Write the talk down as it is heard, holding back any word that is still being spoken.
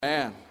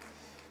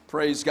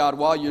Praise God.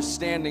 While you're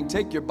standing,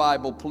 take your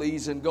Bible,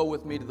 please, and go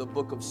with me to the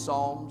book of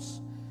Psalms,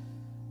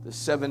 the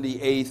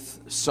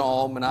 78th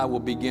Psalm, and I will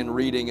begin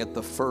reading at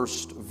the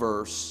first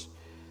verse.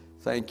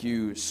 Thank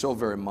you so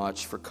very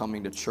much for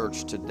coming to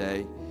church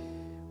today.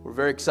 We're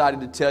very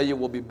excited to tell you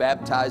we'll be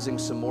baptizing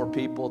some more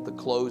people at the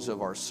close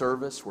of our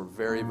service. We're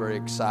very, very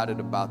excited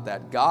about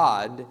that.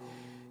 God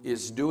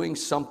is doing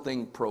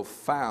something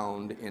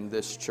profound in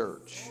this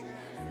church.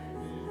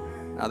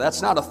 Now,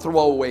 that's not a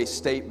throwaway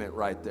statement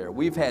right there.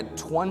 We've had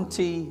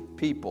 20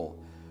 people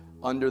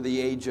under the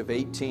age of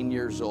 18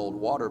 years old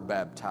water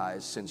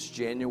baptized since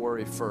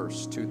January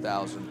 1st,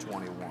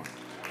 2021.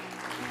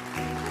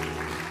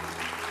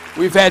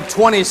 We've had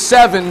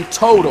 27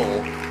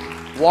 total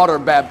water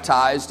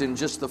baptized in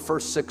just the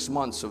first 6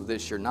 months of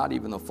this year, not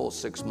even the full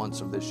 6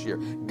 months of this year.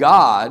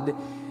 God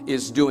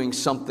is doing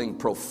something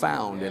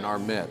profound in our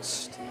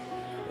midst.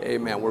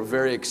 Amen. We're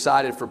very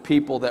excited for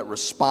people that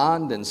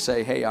respond and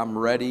say, hey, I'm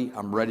ready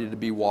to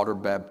be water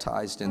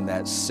baptized in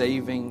that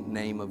saving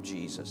name of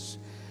Jesus.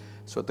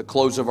 So at the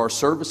close of our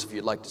service, if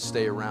you'd like to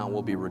stay around,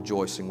 we'll be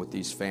rejoicing with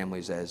these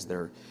families as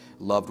their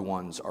loved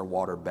ones are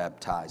water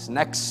baptized.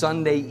 Next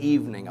Sunday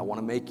evening, I want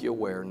to make you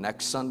aware,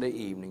 next Sunday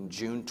evening,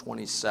 June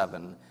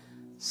 27,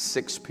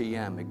 6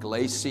 p.m.,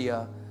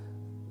 Iglesia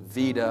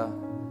Vida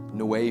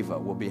Nueva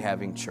will be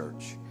having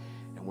church.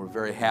 And we're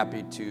very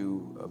happy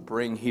to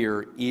bring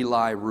here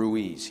Eli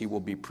Ruiz. He will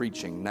be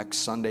preaching next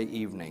Sunday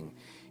evening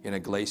in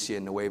Iglesia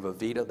Nueva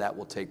Vida. That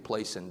will take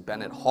place in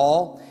Bennett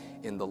Hall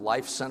in the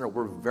Life Center.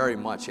 We're very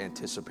much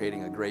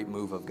anticipating a great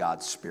move of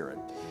God's Spirit.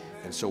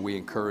 And so we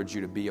encourage you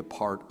to be a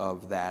part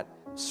of that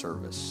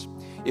service.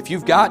 If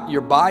you've got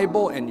your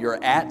Bible and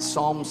you're at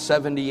Psalm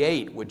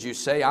 78, would you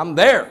say, I'm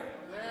there?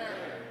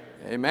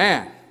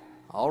 Amen.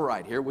 All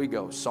right, here we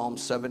go. Psalm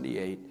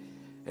 78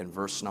 and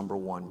verse number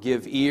 1.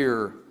 Give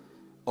ear,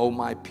 O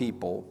my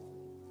people,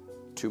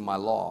 to my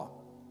law.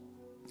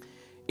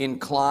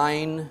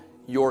 Incline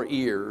your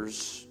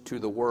ears to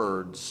the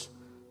words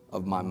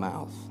of my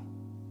mouth.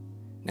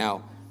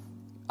 Now,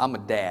 I'm a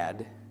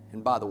dad,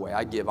 and by the way,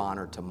 I give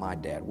honor to my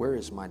dad. Where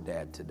is my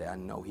dad today? I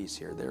know he's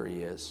here. There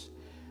he is.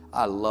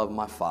 I love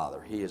my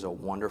father. He is a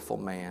wonderful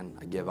man.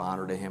 I give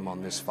honor to him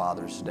on this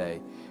Father's Day.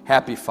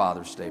 Happy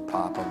Father's Day,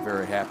 Pop. I'm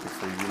very happy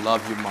for you.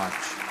 Love you much.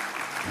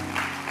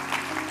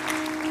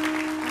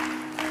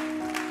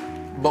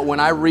 But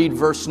when I read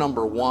verse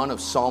number 1 of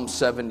Psalm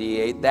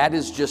 78, that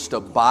is just a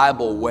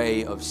Bible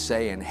way of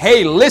saying,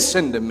 hey,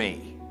 listen to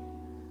me.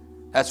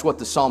 That's what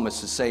the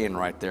psalmist is saying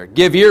right there.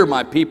 Give ear,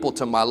 my people,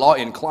 to my law.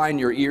 Incline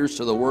your ears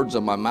to the words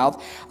of my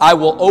mouth. I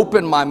will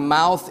open my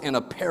mouth in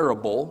a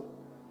parable.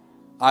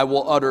 I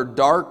will utter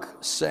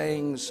dark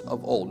sayings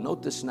of old.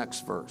 Note this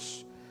next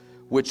verse.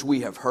 Which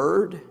we have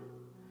heard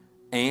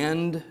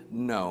and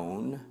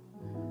known,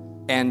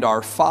 and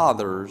our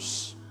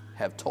fathers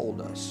have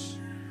told us.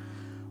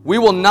 We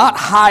will not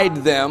hide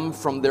them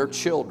from their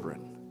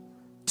children,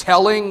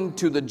 telling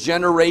to the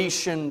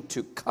generation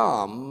to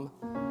come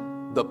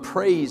the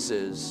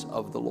praises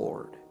of the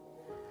Lord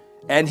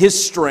and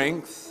His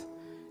strength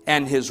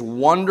and His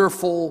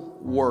wonderful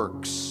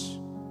works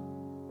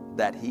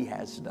that He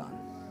has done.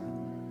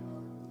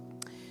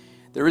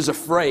 There is a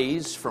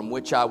phrase from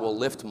which I will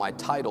lift my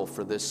title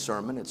for this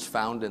sermon. It's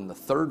found in the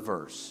third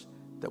verse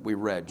that we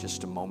read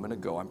just a moment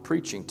ago. I'm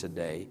preaching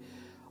today,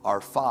 our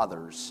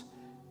fathers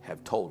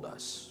have told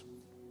us.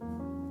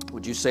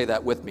 Would you say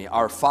that with me?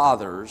 Our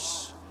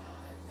fathers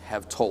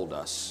have told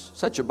us.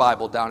 Set your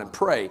Bible down and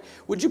pray.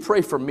 Would you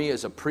pray for me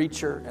as a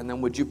preacher, and then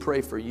would you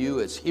pray for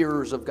you as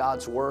hearers of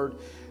God's word,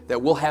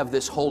 that we'll have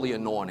this holy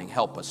anointing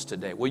help us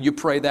today? Will you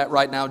pray that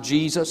right now?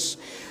 Jesus,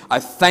 I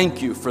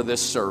thank you for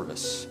this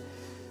service.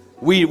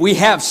 We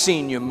have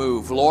seen you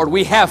move, Lord.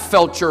 We have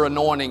felt your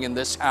anointing in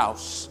this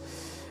house.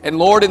 And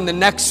Lord, in the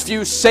next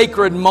few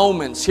sacred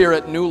moments here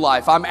at New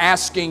Life, I'm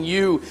asking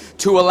you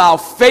to allow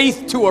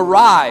faith to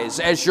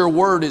arise as your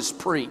word is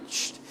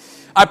preached.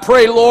 I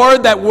pray,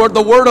 Lord, that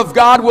the word of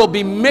God will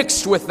be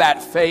mixed with that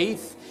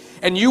faith,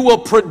 and you will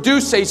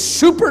produce a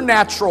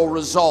supernatural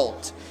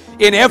result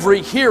in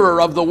every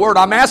hearer of the word.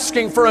 I'm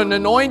asking for an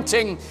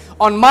anointing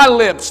on my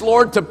lips,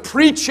 Lord, to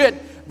preach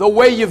it the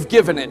way you've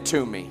given it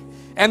to me.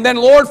 And then,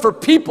 Lord, for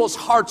people's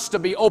hearts to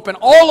be open,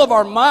 all of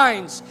our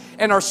minds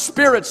and our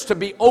spirits to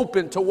be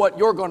open to what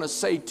you're going to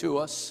say to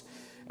us.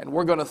 And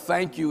we're going to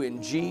thank you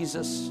in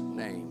Jesus'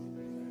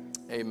 name.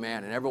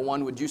 Amen. And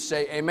everyone, would you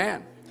say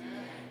amen?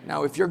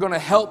 Now, if you're going to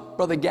help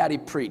Brother Gaddy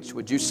preach,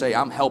 would you say,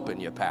 I'm helping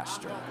you,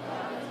 Pastor?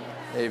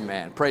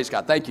 Amen. Praise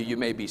God. Thank you. You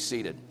may be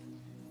seated.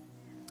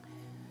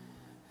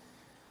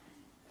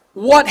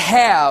 What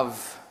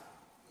have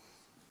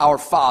our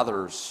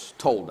fathers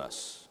told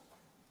us?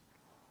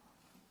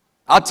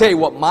 I'll tell you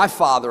what my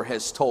father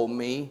has told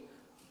me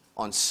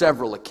on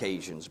several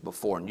occasions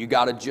before, and you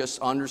got to just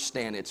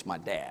understand it's my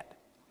dad.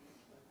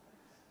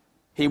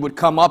 He would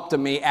come up to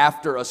me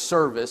after a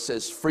service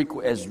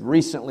as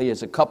recently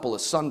as a couple of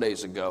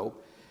Sundays ago,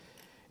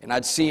 and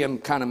I'd see him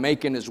kind of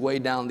making his way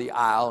down the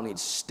aisle, and he'd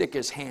stick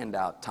his hand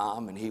out,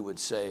 Tom, and he would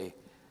say,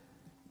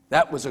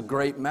 "That was a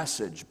great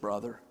message,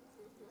 brother."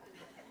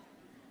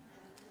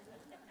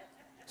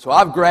 So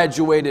I've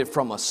graduated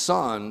from a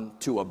son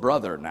to a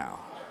brother now.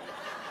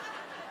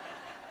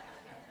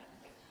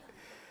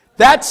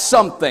 That's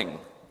something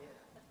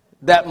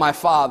that my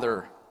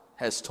father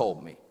has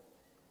told me.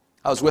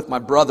 I was with my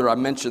brother, I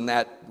mentioned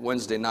that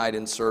Wednesday night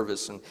in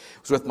service, and I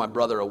was with my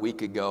brother a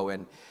week ago,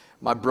 and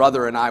my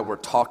brother and I were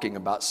talking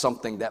about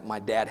something that my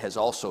dad has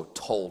also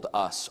told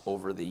us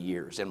over the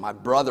years. And my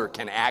brother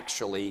can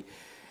actually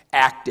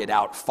act it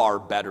out far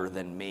better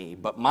than me.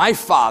 But my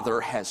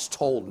father has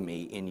told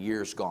me in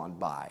years gone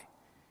by,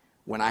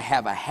 when I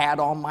have a hat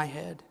on my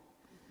head,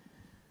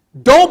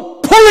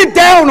 don't pull it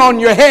down on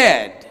your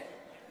head.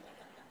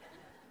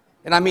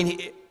 And I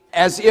mean,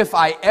 as if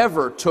I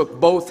ever took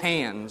both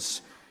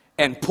hands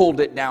and pulled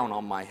it down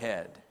on my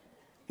head.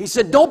 He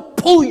said, don't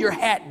pull your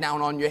hat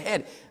down on your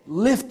head.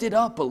 Lift it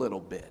up a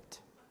little bit.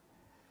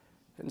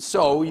 And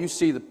so you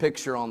see the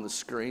picture on the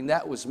screen.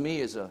 That was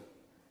me as a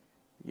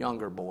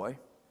younger boy.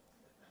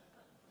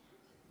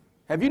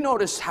 Have you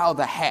noticed how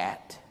the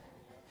hat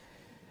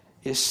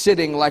is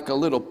sitting like a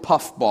little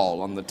puffball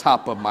on the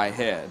top of my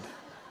head?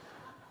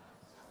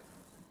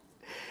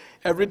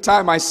 Every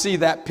time I see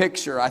that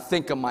picture, I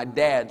think of my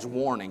dad's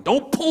warning.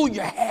 Don't pull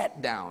your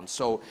hat down.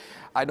 So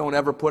I don't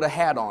ever put a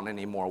hat on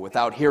anymore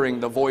without hearing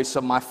the voice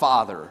of my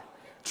father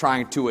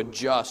trying to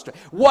adjust.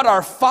 What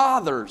our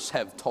fathers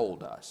have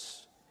told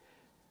us.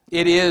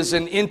 It is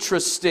an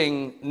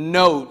interesting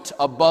note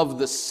above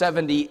the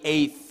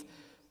 78th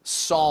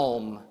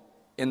Psalm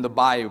in the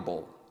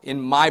Bible. In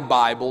my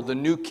Bible, the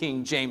New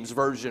King James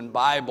Version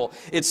Bible,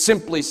 it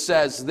simply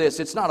says this.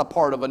 It's not a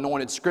part of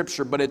anointed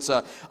scripture, but it's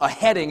a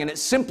heading, and it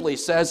simply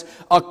says,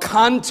 a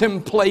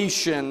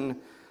contemplation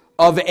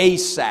of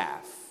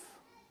Asaph.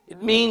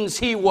 It means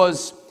he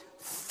was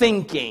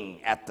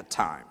thinking at the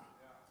time.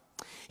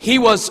 He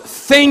was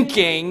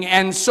thinking,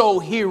 and so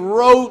he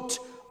wrote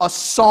a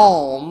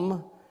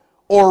psalm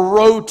or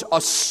wrote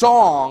a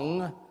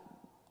song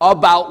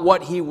about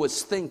what he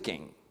was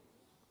thinking.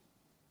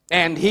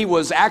 And he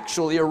was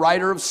actually a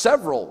writer of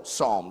several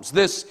psalms.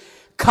 This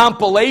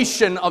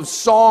compilation of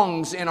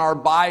songs in our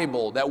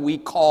Bible that we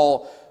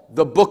call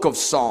the Book of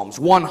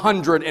Psalms,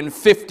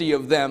 150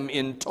 of them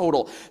in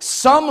total.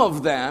 Some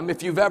of them,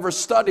 if you've ever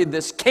studied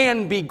this,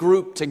 can be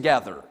grouped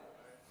together.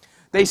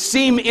 They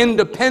seem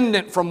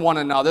independent from one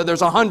another.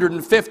 There's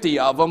 150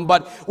 of them,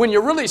 but when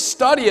you really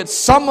study it,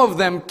 some of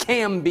them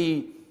can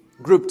be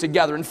grouped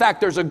together. In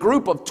fact, there's a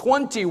group of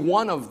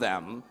 21 of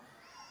them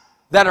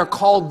that are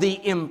called the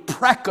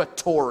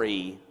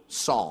imprecatory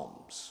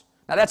Psalms.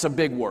 Now that's a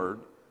big word.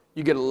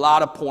 You get a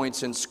lot of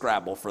points in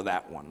Scrabble for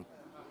that one.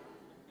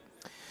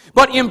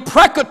 But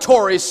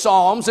imprecatory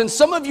Psalms, and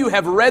some of you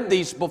have read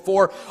these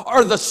before,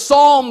 are the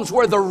Psalms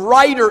where the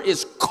writer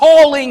is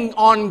calling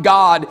on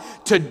God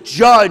to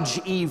judge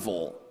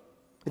evil.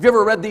 Have you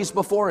ever read these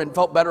before and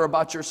felt better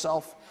about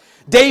yourself?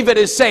 David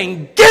is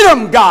saying, "Get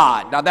him,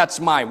 God!" Now that's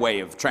my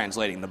way of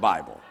translating the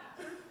Bible.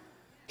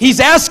 He's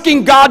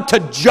asking God to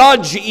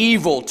judge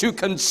evil, to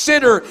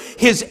consider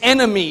his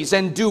enemies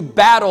and do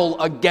battle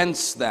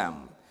against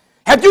them.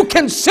 Have you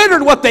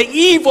considered what the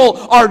evil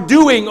are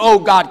doing, O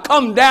God?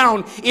 Come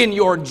down in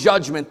your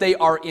judgment. They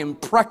are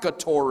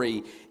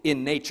imprecatory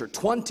in nature.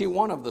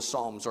 21 of the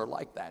Psalms are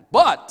like that.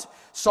 But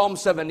Psalm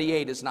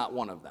 78 is not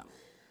one of them.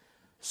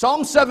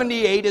 Psalm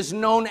 78 is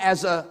known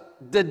as a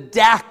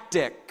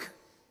didactic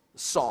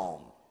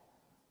psalm.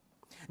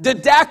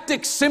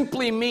 Didactic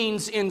simply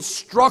means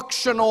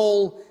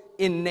instructional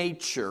in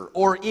nature,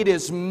 or it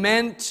is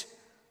meant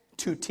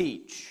to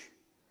teach.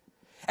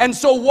 And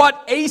so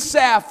what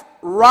Asaph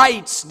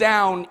writes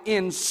down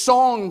in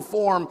song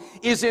form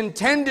is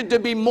intended to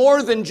be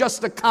more than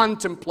just a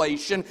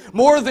contemplation,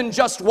 more than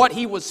just what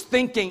he was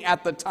thinking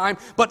at the time,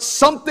 but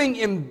something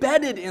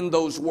embedded in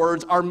those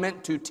words are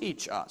meant to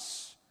teach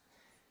us.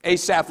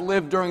 Asaph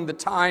lived during the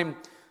time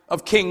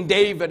of King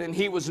David, and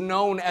he was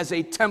known as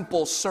a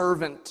temple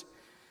servant.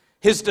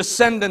 His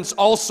descendants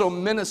also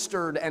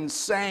ministered and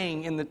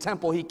sang in the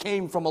temple. He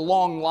came from a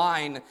long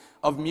line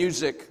of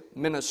music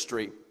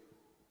ministry.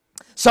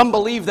 Some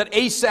believe that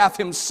Asaph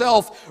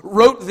himself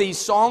wrote these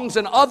songs,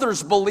 and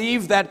others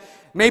believe that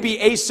maybe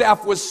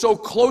Asaph was so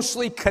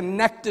closely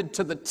connected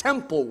to the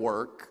temple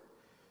work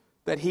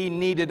that he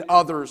needed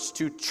others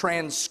to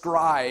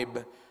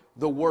transcribe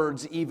the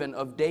words even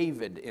of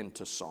David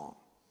into song.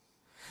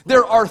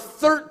 There are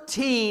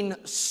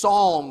 13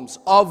 psalms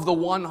of the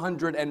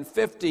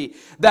 150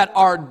 that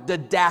are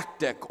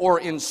didactic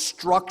or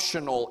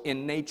instructional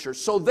in nature.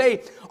 So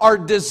they are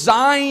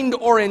designed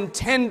or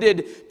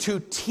intended to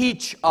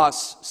teach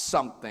us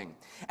something.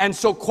 And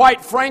so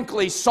quite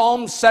frankly,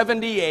 Psalm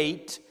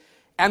 78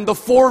 and the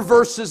 4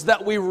 verses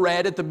that we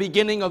read at the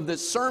beginning of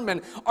this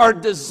sermon are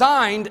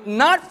designed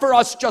not for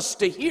us just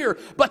to hear,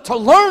 but to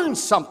learn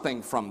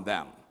something from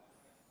them.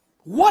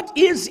 What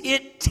is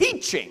it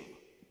teaching?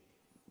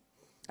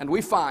 And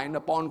we find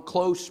upon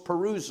close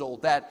perusal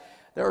that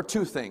there are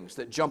 2 things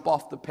that jump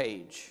off the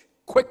page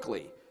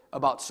quickly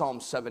about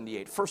Psalm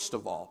 78. First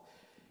of all,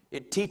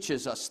 it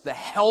teaches us the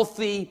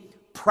healthy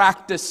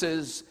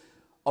practices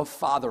of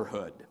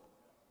fatherhood.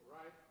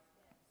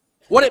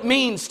 what it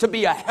means to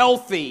be a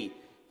healthy,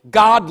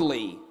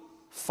 godly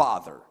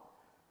father.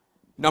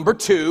 Number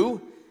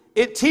two,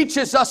 it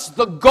teaches us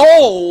the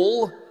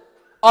goal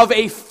of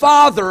a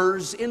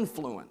father's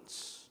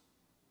influence.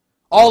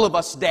 All of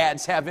us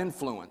dads have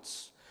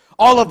influence.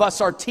 All of us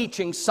are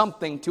teaching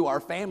something to our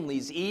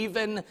families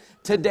even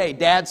today.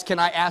 Dads, can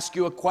I ask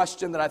you a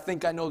question that I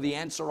think I know the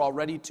answer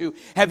already to?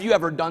 Have you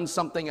ever done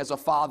something as a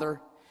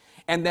father,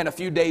 and then a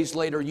few days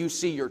later you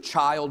see your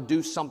child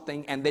do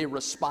something and they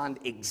respond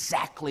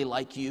exactly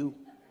like you?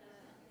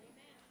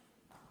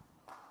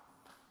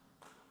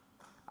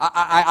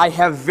 I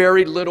have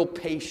very little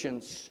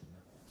patience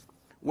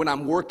when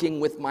I'm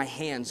working with my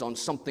hands on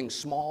something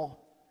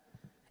small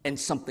and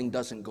something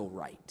doesn't go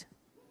right.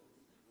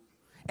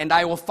 And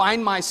I will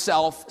find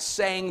myself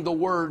saying the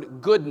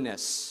word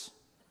goodness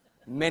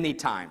many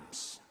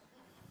times.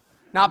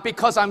 Not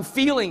because I'm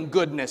feeling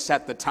goodness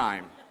at the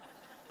time,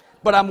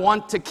 but I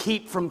want to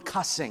keep from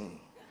cussing.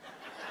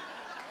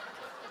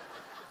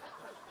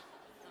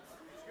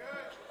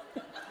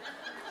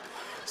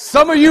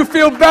 Some of you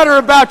feel better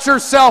about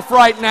yourself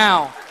right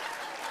now.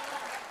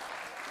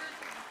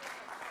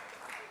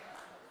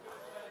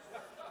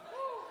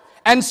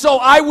 And so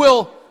I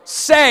will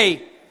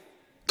say,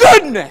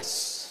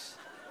 goodness.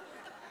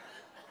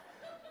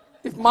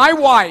 If my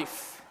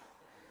wife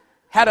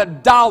had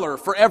 $1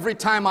 for every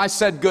time I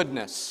said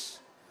goodness,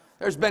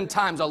 there's been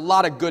times a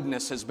lot of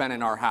goodness has been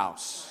in our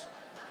house.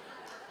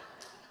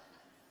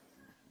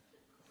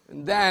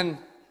 And then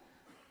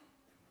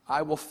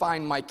I will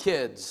find my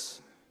kids.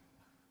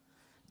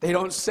 They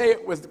don't say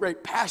it with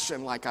great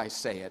passion like I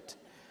say it,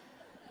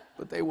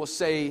 but they will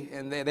say,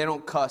 and they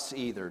don't cuss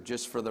either,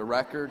 just for the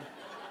record.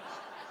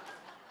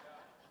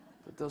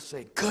 But they'll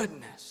say,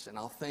 goodness, and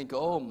I'll think,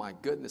 oh my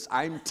goodness,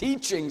 I'm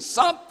teaching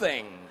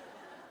something.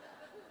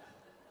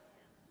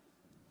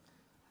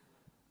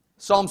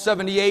 Psalm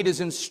 78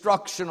 is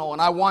instructional,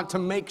 and I want to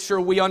make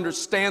sure we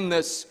understand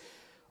this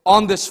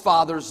on this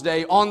Father's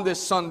Day, on this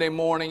Sunday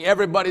morning.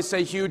 Everybody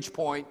say huge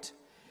point.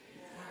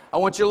 I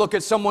want you to look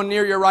at someone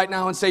near you right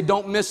now and say,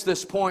 don't miss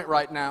this point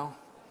right now.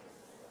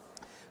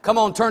 Come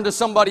on, turn to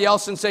somebody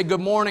else and say, good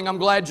morning, I'm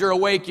glad you're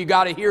awake. You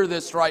got to hear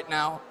this right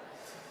now.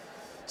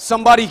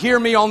 Somebody hear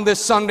me on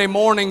this Sunday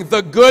morning.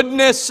 The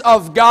goodness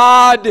of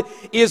God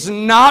is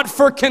not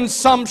for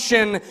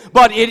consumption,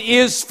 but it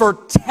is for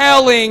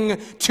telling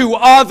to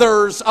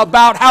others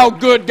about how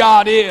good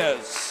God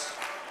is.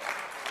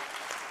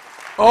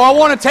 Oh, I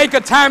want to take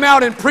a time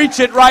out and preach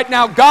it right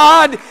now.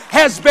 God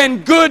has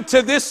been good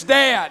to this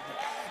dad.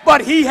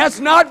 But He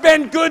has not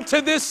been good to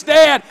this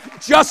dad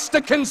just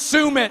to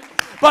consume it.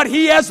 But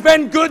He has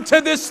been good to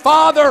this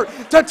father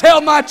to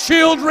tell my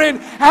children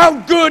how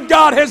good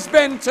God has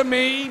been to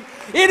me.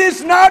 It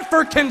is not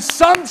for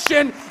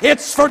consumption,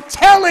 it's for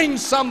telling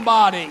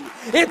somebody.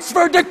 It's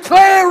for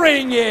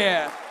declaring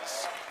it.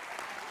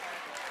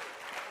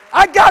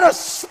 I gotta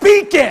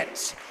speak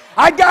it.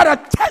 I gotta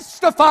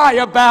testify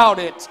about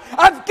it.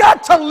 I've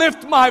got to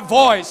lift my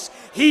voice.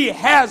 He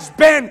has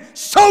been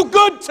so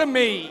good to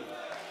me.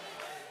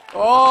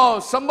 Oh,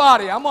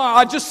 somebody,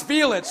 I just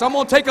feel it. So I'm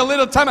going to take a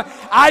little time.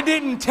 I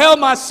didn't tell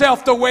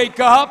myself to wake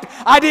up.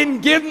 I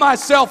didn't give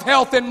myself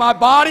health in my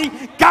body.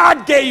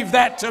 God gave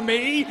that to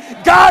me.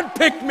 God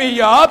picked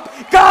me up.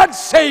 God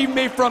saved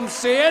me from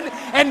sin.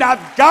 And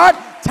I've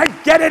got to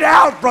get it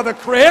out, Brother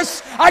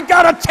Chris. I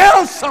got to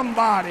tell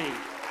somebody.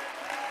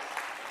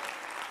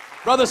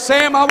 Brother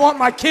Sam, I want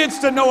my kids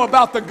to know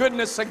about the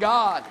goodness of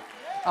God.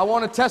 I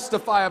want to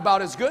testify about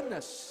His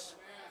goodness.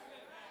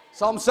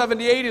 Psalm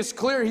 78 is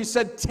clear. He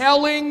said,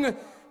 telling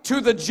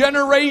to the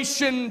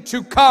generation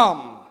to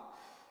come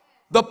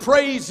the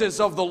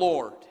praises of the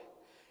Lord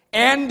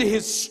and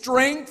His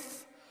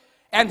strength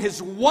and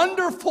His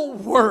wonderful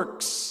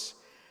works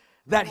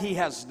that He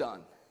has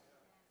done.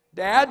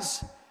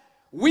 Dads,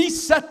 we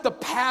set the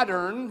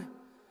pattern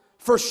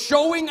for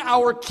showing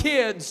our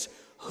kids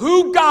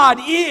who God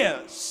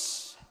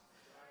is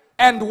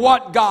and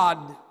what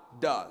God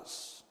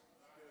does.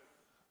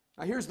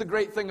 Now here's the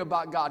great thing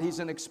about God. He's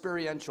an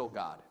experiential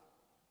God.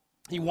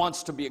 He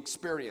wants to be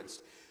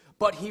experienced.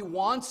 But He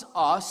wants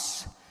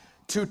us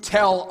to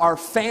tell our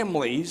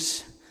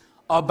families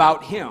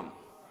about Him.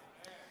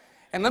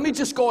 And let me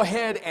just go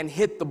ahead and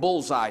hit the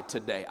bullseye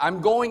today.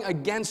 I'm going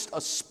against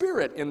a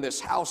spirit in this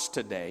house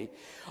today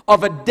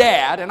of a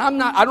dad, and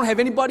I don't have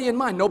anybody in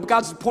mind. No,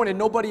 God's pointed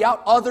nobody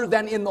out other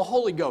than in the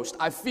Holy Ghost.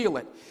 I feel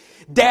it.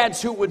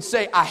 Dads who would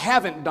say, I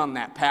haven't done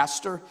that,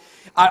 Pastor.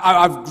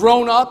 I've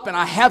grown up and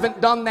I haven't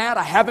done that.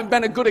 I haven't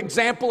been a good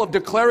example of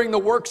declaring the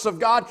works of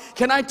God.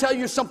 Can I tell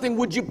you something?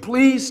 Would you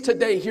please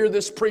today hear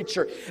this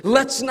preacher?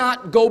 Let's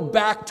not go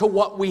back to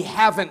what we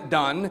haven't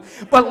done,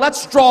 but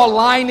let's draw a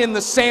line in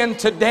the sand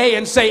today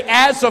and say,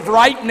 as of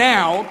right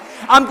now,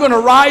 I'm going to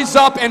rise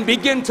up and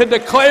begin to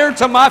declare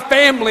to my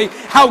family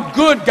how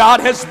good God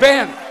has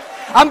been.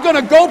 I'm going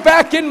to go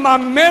back in my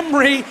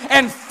memory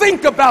and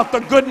think about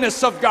the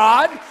goodness of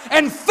God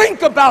and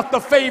think about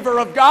the favor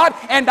of God,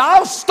 and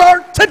I'll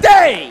start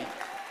today.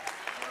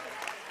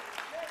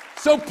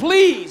 So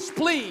please,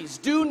 please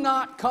do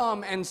not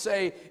come and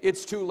say,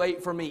 it's too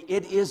late for me.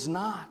 It is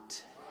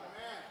not.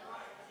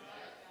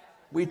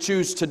 We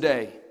choose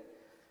today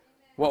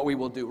what we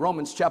will do.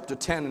 Romans chapter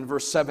 10 and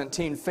verse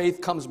 17, faith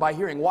comes by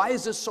hearing. Why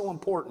is this so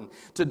important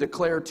to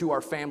declare to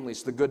our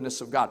families the goodness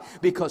of God?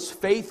 Because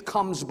faith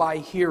comes by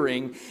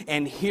hearing,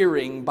 and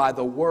hearing by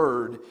the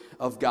word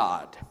of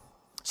God.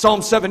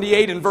 Psalm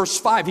 78 and verse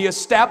 5, he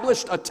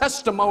established a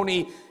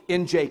testimony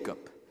in Jacob.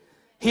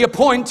 He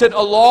appointed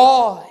a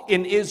law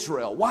in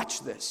Israel.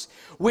 Watch this.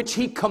 Which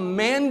he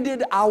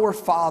commanded our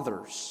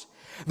fathers,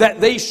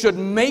 that they should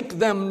make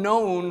them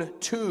known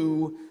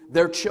to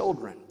their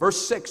children.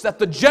 Verse 6, that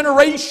the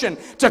generation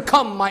to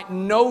come might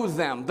know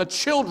them, the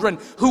children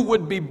who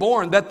would be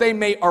born, that they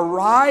may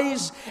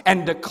arise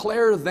and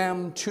declare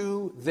them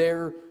to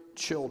their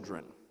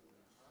children.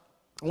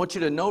 I want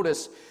you to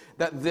notice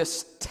that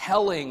this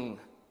telling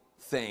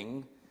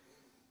thing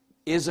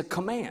is a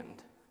command.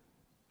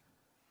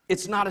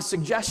 It's not a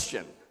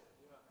suggestion.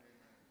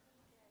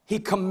 He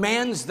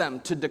commands them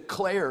to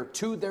declare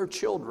to their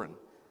children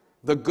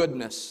the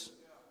goodness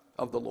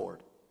of the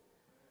Lord.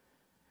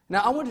 Now,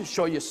 I want to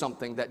show you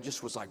something that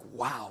just was like,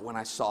 wow, when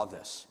I saw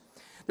this.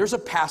 There's a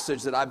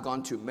passage that I've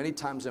gone to many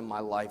times in my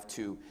life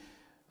to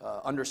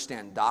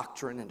understand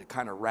doctrine and to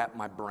kind of wrap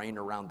my brain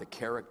around the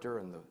character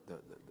and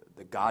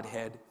the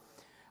Godhead.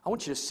 I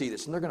want you to see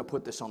this, and they're going to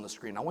put this on the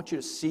screen. I want you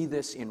to see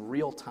this in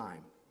real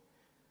time.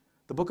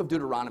 The book of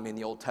Deuteronomy in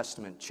the Old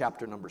Testament,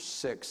 chapter number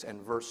 6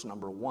 and verse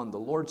number 1, the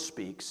Lord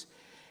speaks,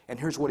 and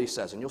here's what he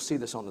says, and you'll see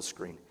this on the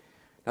screen.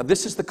 Now,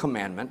 this is the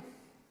commandment.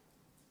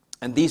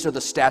 And these are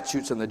the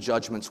statutes and the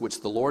judgments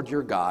which the Lord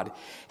your God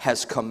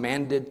has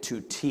commanded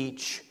to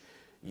teach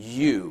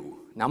you.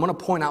 Now I'm going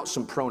to point out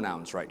some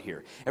pronouns right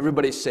here.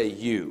 Everybody say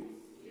you.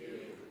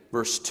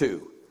 Verse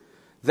 2.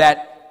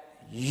 That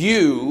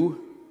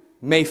you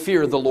may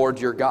fear the Lord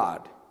your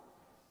God,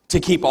 to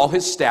keep all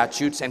his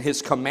statutes and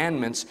his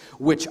commandments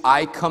which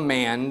I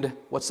command.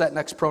 What's that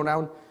next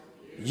pronoun?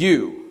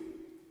 You.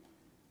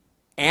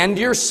 And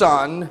your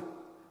son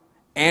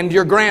and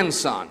your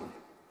grandson.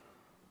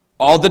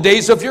 All the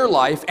days of your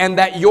life, and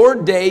that your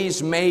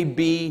days may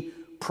be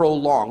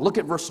prolonged. Look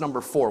at verse number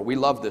 4. We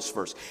love this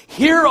verse.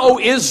 Hear, O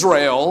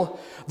Israel,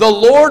 the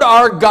Lord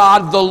our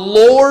God, the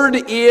Lord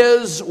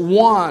is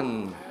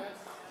one.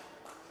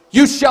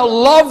 You shall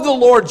love the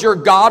Lord your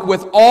God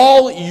with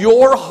all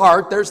your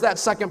heart. There's that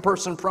second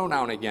person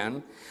pronoun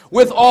again.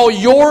 With all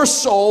your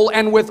soul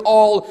and with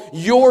all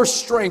your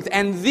strength.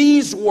 And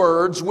these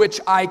words which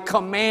I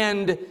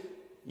command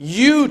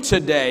you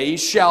today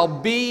shall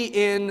be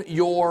in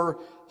your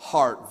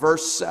heart.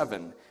 Verse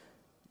 7.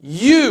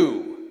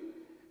 You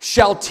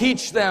shall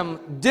teach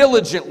them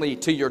diligently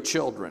to your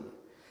children,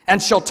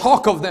 and shall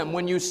talk of them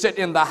when you sit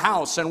in the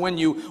house, and when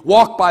you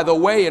walk by the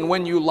way, and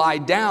when you lie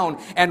down,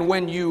 and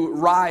when you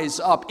rise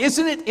up.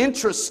 Isn't it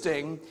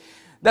interesting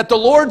that the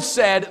Lord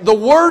said, the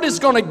word is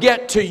going to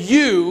get to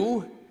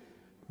you,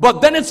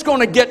 but then it's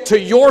going to get to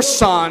your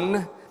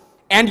son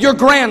and your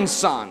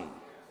grandson.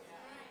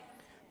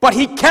 But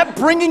he kept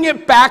bringing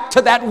it back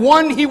to that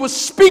one he was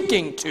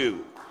speaking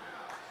to.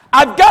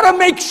 I've got to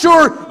make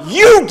sure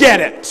you get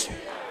it.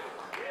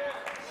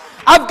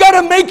 I've got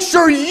to make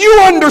sure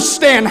you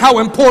understand how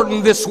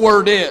important this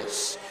word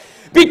is.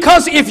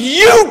 Because if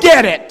you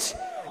get it,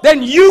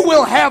 then you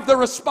will have the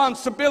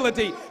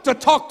responsibility to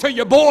talk to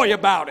your boy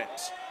about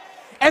it.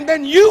 And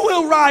then you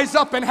will rise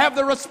up and have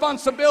the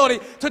responsibility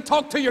to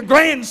talk to your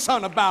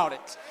grandson about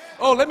it.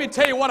 Oh, let me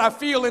tell you what I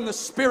feel in the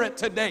spirit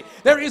today.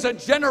 There is a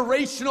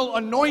generational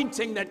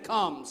anointing that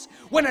comes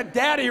when a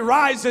daddy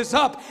rises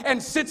up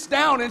and sits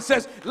down and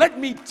says, let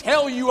me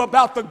tell you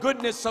about the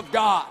goodness of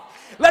God.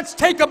 Let's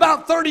take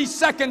about 30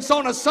 seconds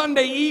on a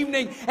Sunday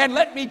evening and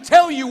let me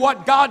tell you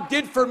what God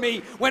did for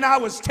me when I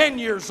was 10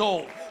 years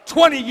old.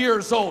 20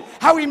 years old,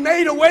 how he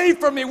made a way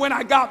for me when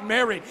I got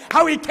married,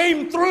 how he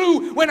came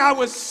through when I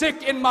was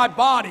sick in my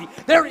body.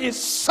 There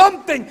is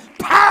something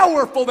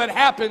powerful that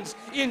happens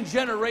in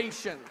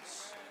generations.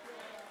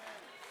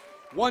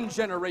 One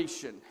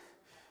generation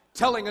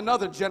telling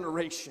another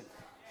generation.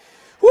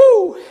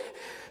 Woo!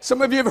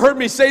 Some of you have heard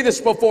me say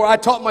this before. I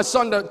taught my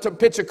son to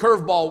pitch a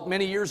curveball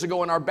many years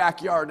ago in our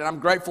backyard, and I'm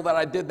grateful that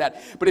I did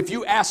that. But if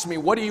you ask me,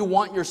 what do you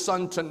want your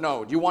son to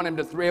know? Do you want him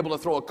to be able to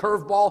throw a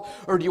curveball,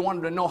 or do you want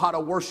him to know how to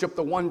worship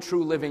the one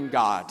true living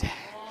God?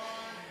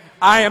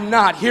 I am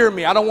not, hear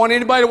me, I don't want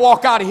anybody to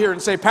walk out of here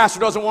and say, Pastor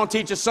doesn't want to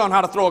teach his son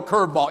how to throw a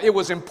curveball. It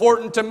was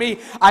important to me.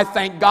 I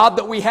thank God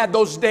that we had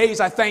those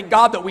days. I thank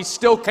God that we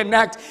still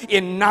connect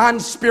in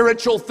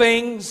non-spiritual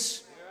things.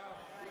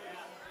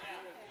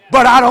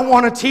 But I don't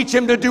want to teach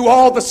him to do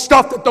all the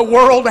stuff that the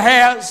world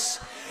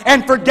has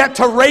and forget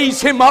to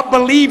raise him up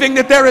believing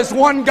that there is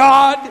one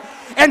God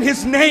and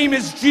his name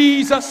is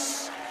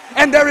Jesus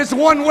and there is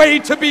one way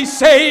to be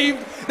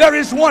saved. There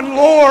is one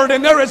Lord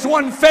and there is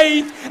one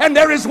faith and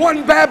there is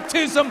one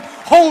baptism.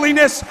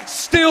 Holiness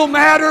still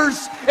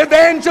matters.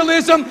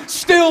 Evangelism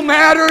still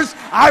matters.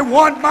 I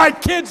want my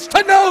kids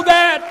to know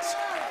that.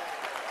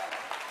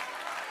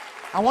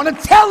 I want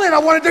to tell it. I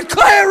want to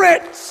declare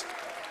it.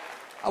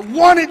 I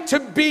want it to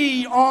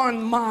be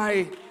on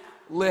my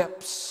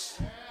lips.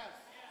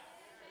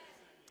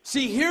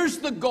 See, here's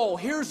the goal.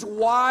 Here's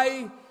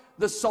why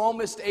the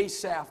psalmist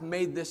Asaph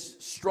made this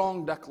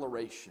strong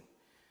declaration.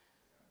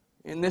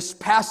 In this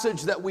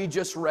passage that we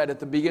just read at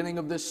the beginning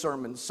of this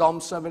sermon,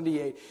 Psalm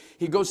 78,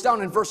 he goes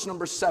down in verse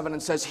number 7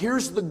 and says,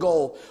 here's the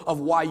goal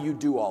of why you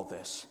do all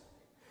this.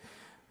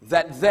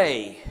 That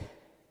they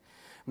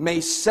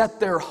may set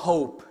their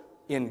hope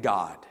in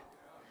God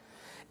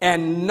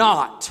and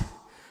not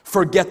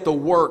forget the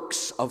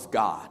works of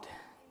God,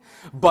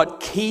 but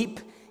keep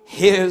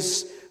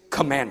His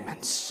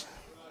commandments.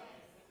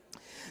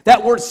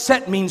 That word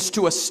set means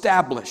to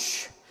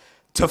establish,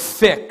 to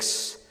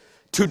fix,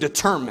 to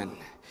determine.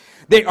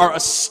 They are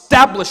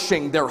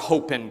establishing their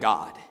hope in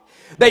God.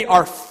 They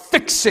are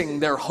fixing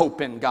their hope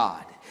in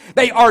God.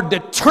 They are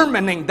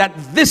determining that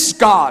this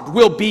God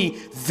will be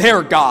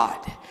their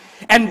God.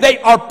 And they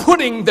are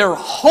putting their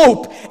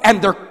hope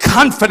and their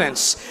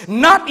confidence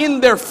not in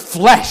their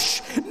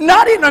flesh,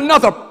 not in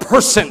another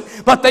person,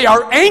 but they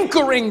are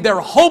anchoring their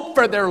hope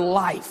for their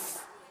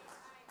life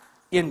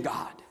in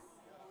God.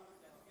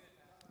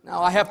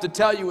 Now, I have to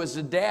tell you, as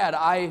a dad,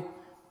 I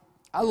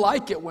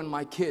like it when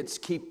my kids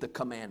keep the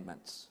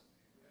commandments.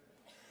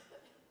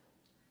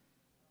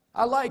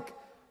 I like,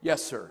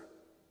 yes, sir.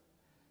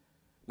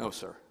 No,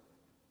 sir.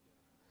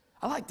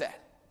 I like that.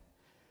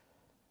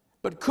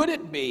 But could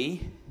it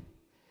be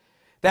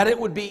that it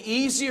would be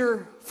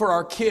easier for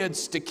our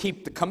kids to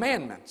keep the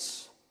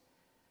commandments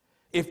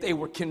if they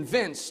were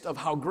convinced of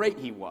how great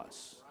He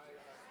was?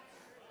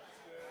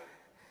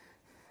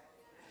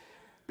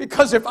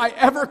 Because if I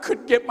ever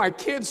could get my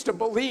kids to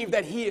believe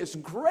that He is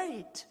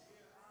great,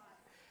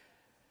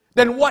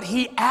 then what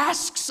He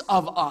asks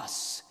of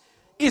us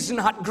is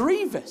not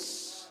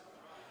grievous.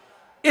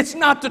 It's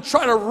not to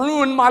try to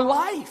ruin my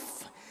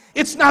life.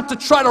 It's not to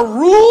try to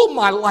rule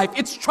my life.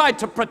 It's try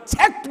to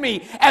protect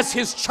me as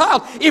His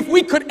child.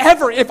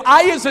 If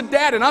I as a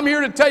dad, and I'm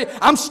here to tell you,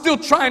 I'm still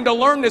trying to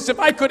learn this, if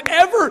I could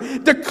ever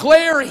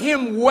declare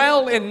Him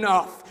well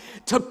enough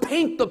to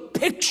paint the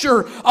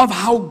picture of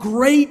how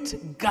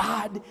great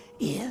God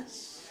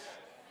is.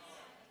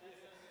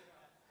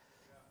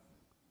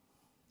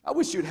 I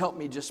wish you'd help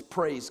me just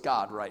praise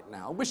God right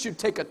now. I wish you'd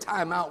take a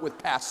time out with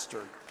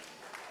Pastor.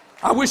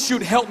 I wish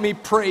you'd help me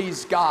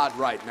praise God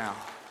right now.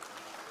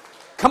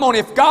 Come on,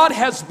 if God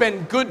has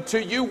been good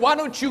to you, why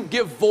don't you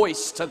give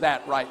voice to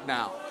that right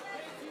now?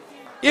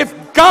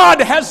 If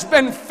God has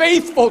been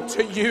faithful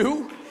to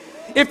you,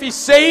 if He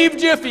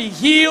saved you, if He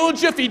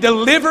healed you, if He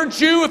delivered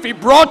you, if He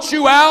brought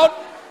you out,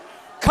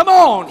 come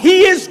on,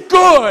 He is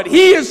good,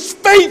 He is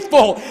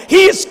faithful,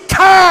 He is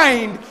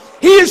kind,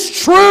 He is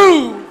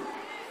true.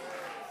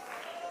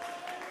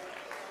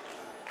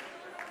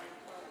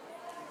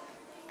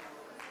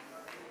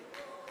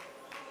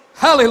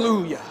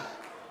 Hallelujah.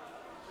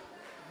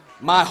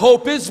 My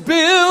hope is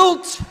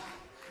built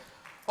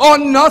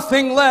on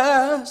nothing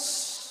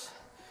less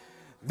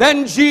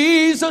than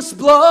Jesus'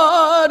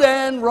 blood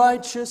and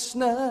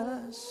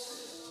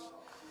righteousness.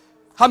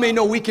 How many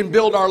know we can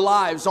build our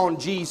lives on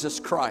Jesus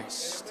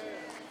Christ?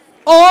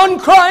 On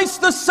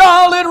Christ the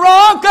solid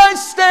rock I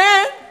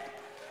stand.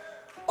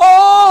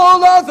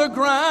 All other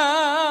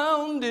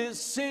ground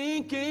is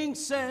sinking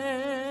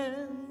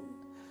sand.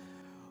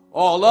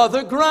 All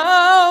other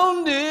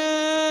ground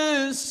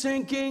is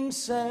sinking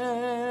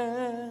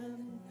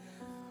sand.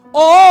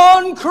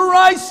 On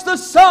Christ the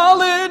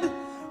solid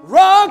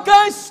rock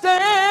I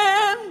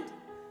stand.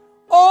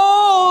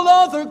 All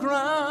other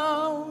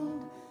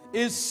ground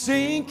is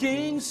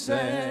sinking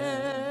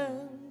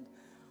sand.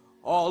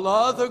 All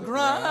other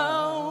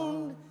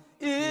ground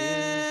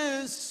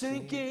is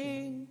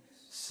sinking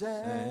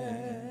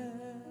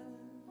sand.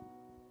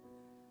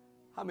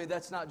 I mean,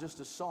 that's not just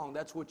a song,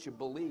 that's what you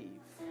believe.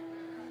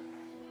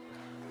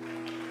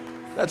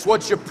 That's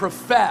what you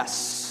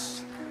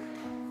profess.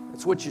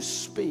 That's what you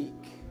speak.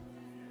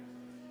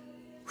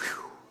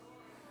 Whew.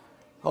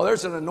 Oh,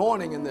 there's an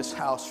anointing in this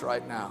house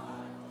right now.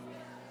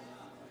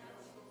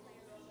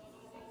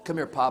 Come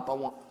here, Pop.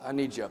 I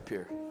need you up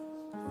here.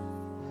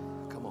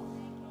 Come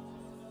on.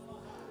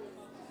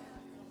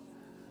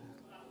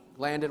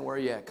 Landon, where are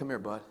you at? Come here,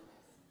 bud.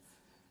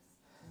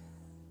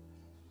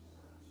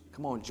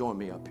 Come on, join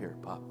me up here,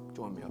 Pop.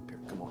 Join me up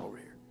here. Come on over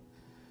here.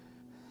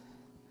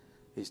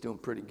 He's doing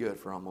pretty good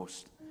for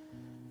almost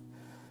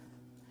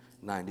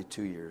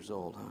 92 years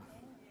old, huh?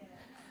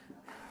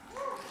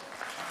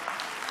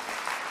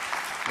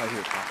 Right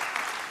here, Pop.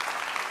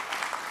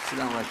 Sit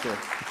down right there.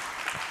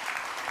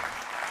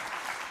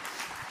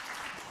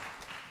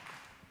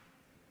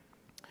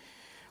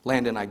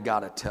 Landon, I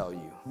gotta tell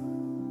you,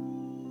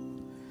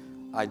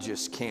 I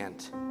just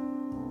can't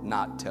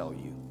not tell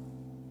you.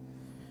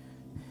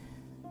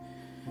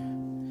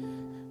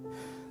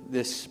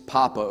 This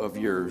papa of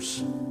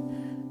yours,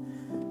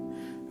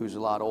 who's a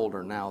lot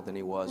older now than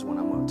he was when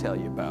I'm going to tell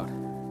you about.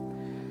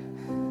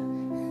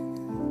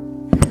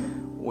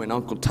 When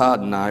Uncle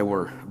Todd and I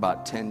were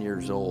about 10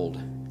 years old,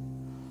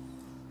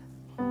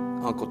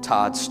 Uncle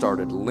Todd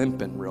started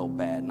limping real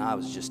bad, and I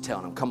was just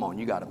telling him, come on,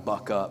 you got to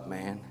buck up,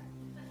 man.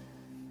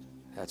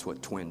 That's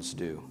what twins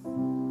do.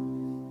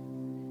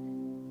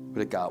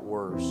 But it got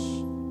worse.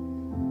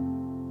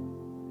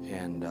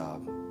 And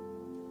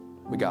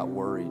we got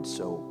worried,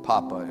 so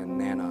Papa and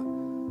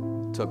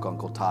Nana took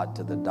Uncle Todd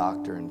to the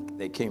doctor, and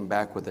they came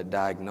back with a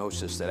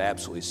diagnosis that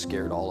absolutely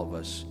scared all of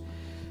us.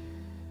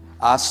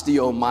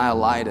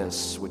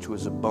 Osteomyelitis, which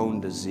was a bone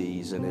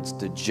disease, and it's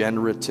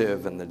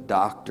degenerative, and the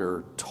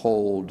doctor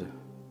told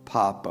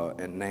Papa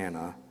and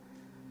Nana,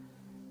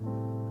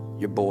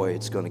 your boy,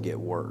 it's going to get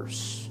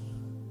worse.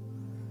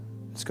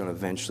 It's going to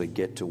eventually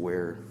get to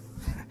where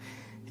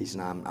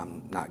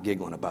I'm not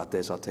giggling about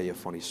this. I'll tell you a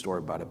funny story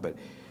about it, but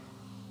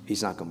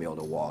he's not going to be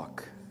able to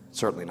walk.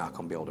 Certainly not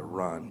going to be able to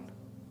run.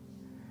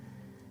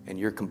 And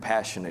your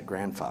compassionate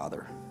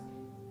grandfather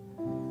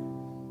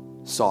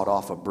sawed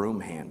off a broom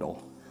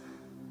handle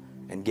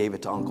and gave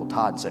it to Uncle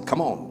Todd and said, come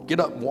on,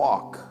 get up and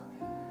walk.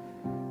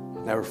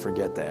 Never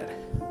forget that.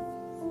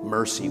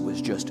 Mercy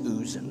was just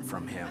oozing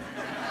from him.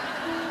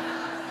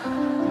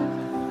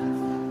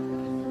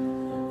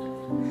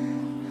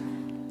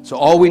 So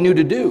all we knew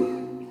to do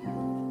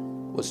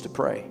was to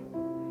pray.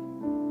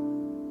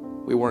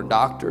 We weren't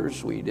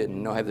doctors. We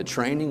didn't have the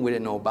training. We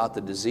didn't know about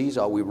the disease.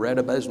 All we read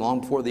about it was long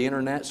before the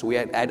internet. So we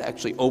had to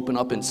actually open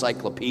up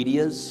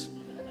encyclopedias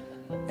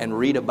and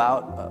read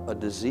about a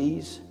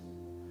disease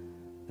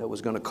that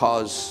was going to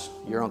cause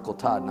your Uncle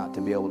Todd not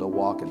to be able to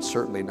walk and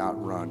certainly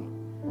not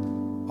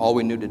run. All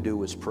we knew to do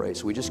was pray.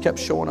 So we just kept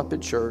showing up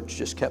at church,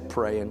 just kept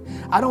praying.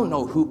 I don't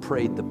know who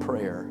prayed the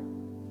prayer,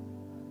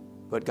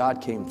 but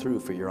God came through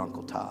for your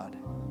Uncle Todd.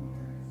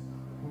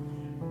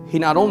 He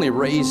not only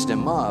raised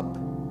him up,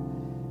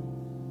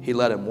 he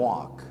let him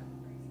walk.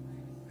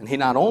 And he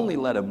not only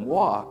let him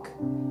walk,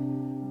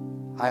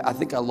 I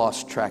think I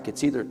lost track.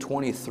 It's either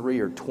 23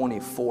 or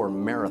 24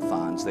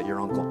 marathons that your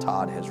Uncle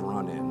Todd has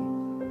run in.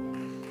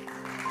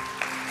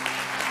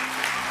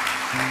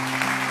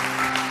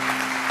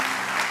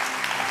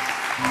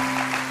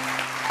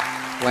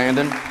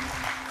 Landon,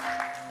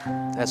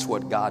 that's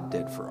what God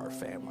did for our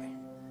family.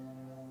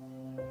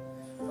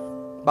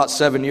 About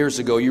 7 years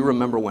ago, you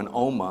remember when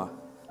Oma,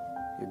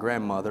 your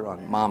grandmother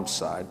on mom's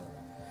side,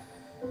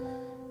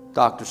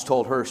 doctors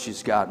told her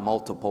she's got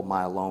multiple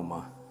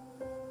myeloma,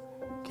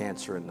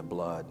 cancer in the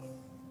blood.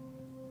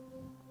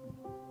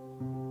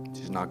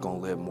 She's not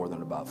going to live more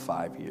than about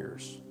 5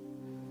 years.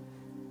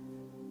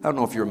 I don't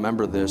know if you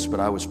remember this, but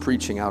I was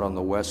preaching out on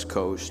the West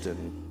Coast,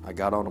 and I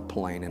got on a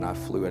plane and I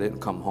flew. I didn't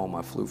come home.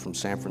 I flew from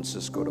San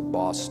Francisco to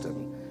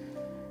Boston.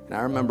 And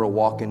I remember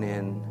walking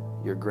in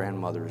your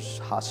grandmother's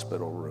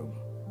hospital room.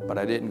 But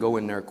I didn't go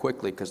in there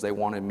quickly because they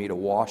wanted me to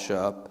wash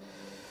up,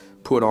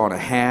 put on a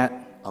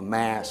hat, a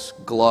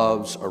mask,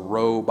 gloves, a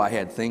robe. I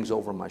had things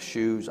over my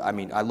shoes. I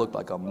mean, I looked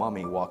like a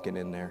mummy walking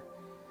in there.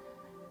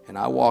 And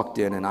I walked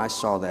in and I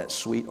saw that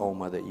sweet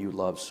Oma that you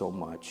love so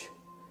much.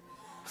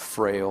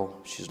 Frail,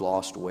 she's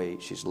lost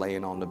weight, she's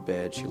laying on the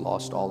bed, she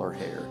lost all her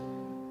hair.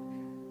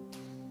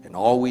 And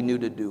all we knew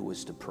to do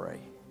was to pray.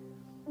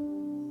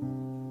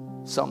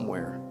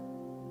 Somewhere.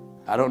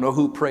 I don't know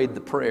who prayed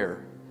the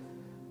prayer,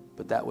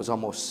 but that was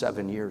almost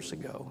 7 years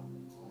ago.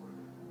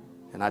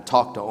 And I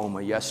talked to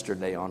Oma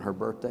yesterday on her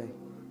birthday.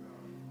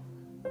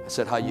 I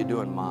said, how you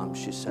doing, Mom?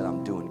 She said,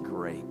 I'm doing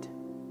great.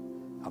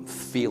 I'm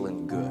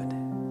feeling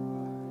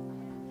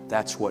good.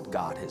 That's what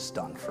God has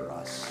done for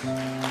us.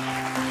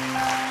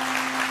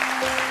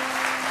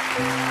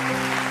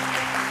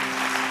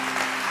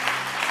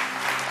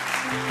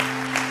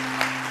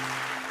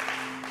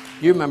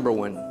 You remember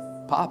when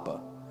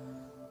Papa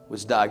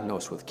was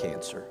diagnosed with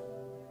cancer.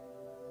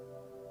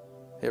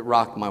 It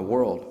rocked my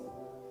world.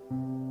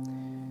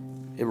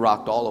 It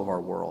rocked all of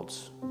our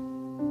worlds.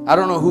 I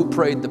don't know who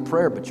prayed the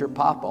prayer, but your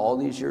Papa, all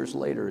these years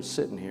later, is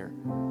sitting here,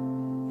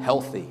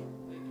 healthy,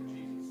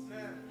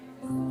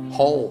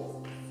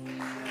 whole.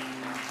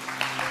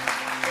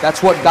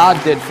 That's what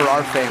God did for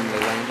our family,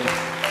 Landon.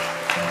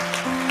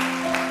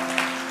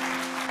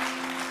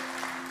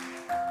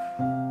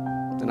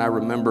 And I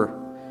remember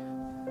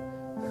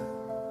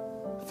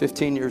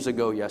 15 years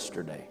ago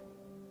yesterday,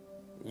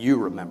 you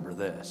remember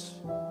this.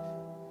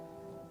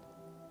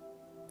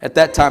 At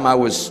that time, I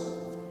was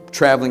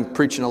traveling,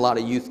 preaching a lot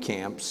of youth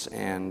camps,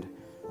 and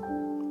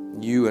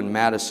you and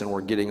Madison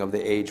were getting of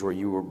the age where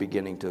you were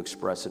beginning to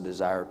express a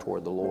desire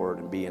toward the Lord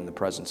and be in the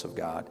presence of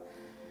God.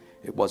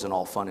 It wasn't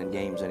all fun and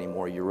games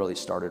anymore. You really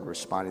started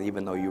responding,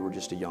 even though you were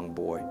just a young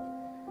boy.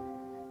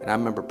 And I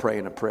remember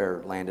praying a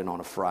prayer, Landon,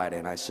 on a Friday,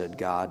 and I said,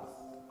 God,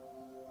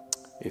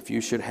 if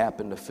you should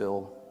happen to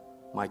fill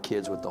my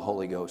kids with the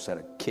Holy Ghost at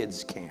a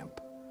kids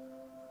camp,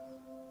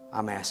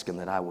 I'm asking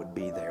that I would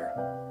be there.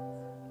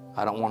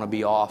 I don't want to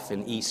be off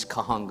in East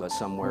Kahanga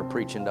somewhere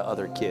preaching to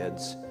other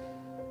kids.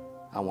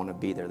 I want to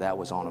be there. That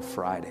was on a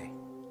Friday.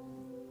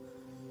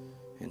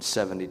 And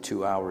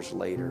 72 hours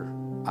later,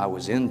 I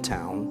was in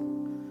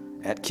town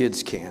at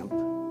kids camp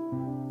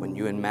when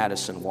you and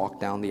Madison walked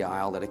down the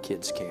aisle at a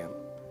kids camp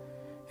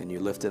and you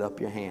lifted up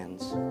your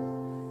hands,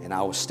 and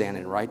I was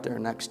standing right there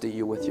next to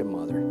you with your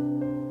mother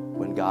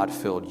when God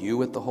filled you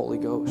with the Holy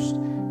Ghost,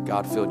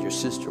 God filled your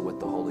sister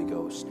with the Holy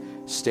Ghost,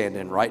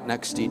 standing right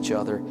next to each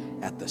other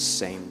at the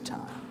same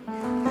time.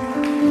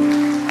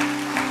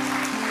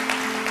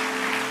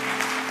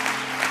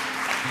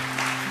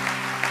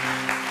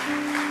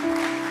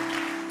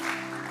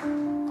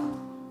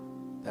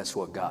 That's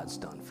what God's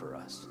done for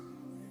us.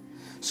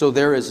 So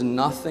there is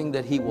nothing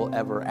that He will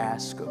ever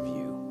ask of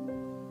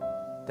you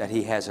that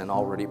He hasn't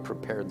already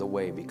prepared the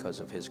way because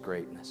of His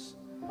greatness.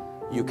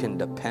 You can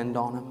depend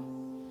on Him.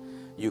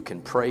 You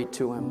can pray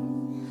to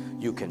Him.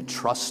 You can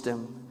trust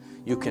Him.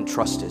 You can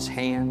trust His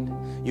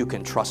hand. You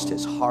can trust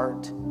His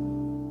heart.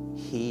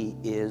 He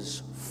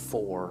is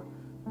for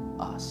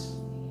us.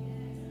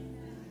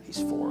 He's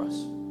for us.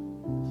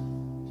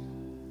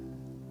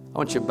 I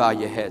want you to bow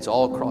your heads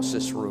all across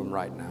this room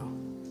right now.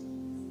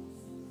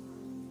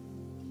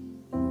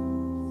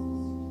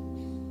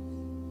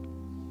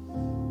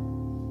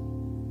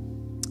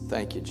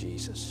 Thank you,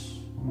 Jesus.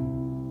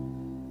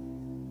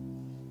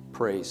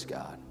 Praise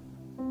God.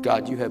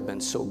 God, you have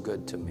been so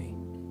good to me.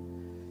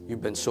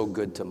 You've been so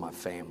good to my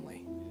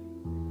family.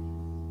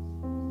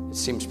 It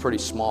seems pretty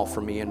small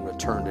for me in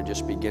return to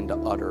just begin to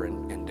utter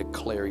and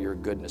declare your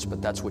goodness,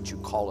 but that's what you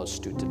call us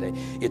to today.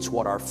 It's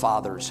what our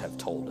fathers have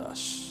told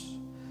us.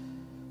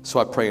 So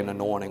I pray an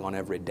anointing on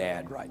every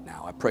dad right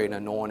now. I pray an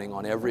anointing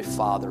on every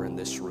father in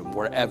this room,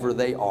 wherever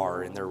they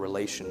are in their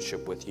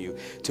relationship with you,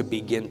 to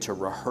begin to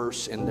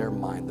rehearse in their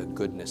mind the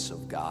goodness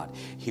of God.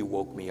 He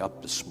woke me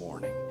up this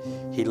morning.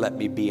 He let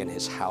me be in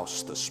His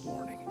house this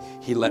morning.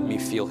 He let me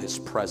feel His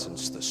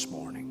presence this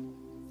morning.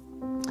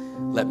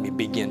 Let me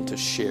begin to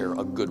share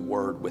a good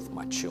word with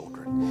my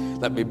children.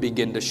 Let me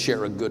begin to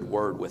share a good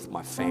word with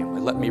my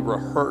family. Let me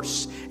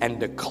rehearse and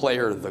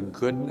declare the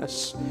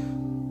goodness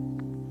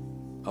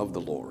of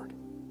the Lord.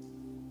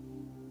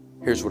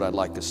 Here's what I'd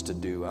like us to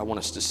do. I want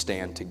us to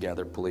stand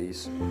together,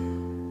 please.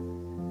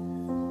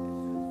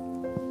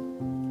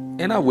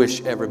 And I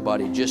wish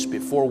everybody, just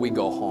before we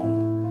go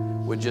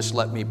home, would just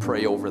let me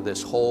pray over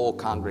this whole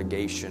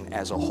congregation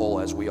as a whole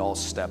as we all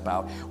step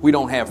out. We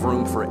don't have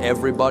room for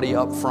everybody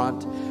up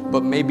front,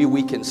 but maybe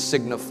we can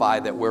signify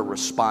that we're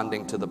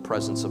responding to the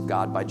presence of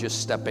God by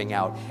just stepping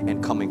out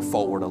and coming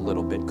forward a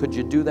little bit. Could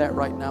you do that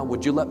right now?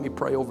 Would you let me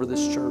pray over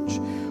this church?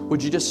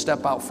 Would you just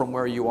step out from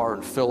where you are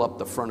and fill up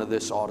the front of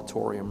this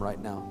auditorium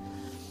right now?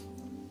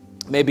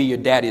 Maybe your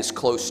daddy's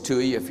close to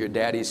you. If your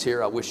daddy's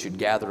here, I wish you'd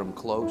gather him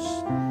close.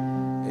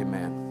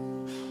 Amen.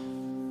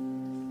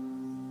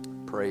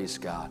 Praise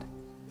God.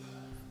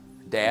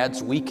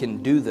 Dads, we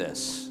can do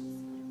this.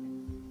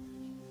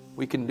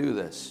 We can do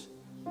this.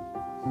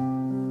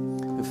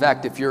 In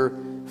fact, if your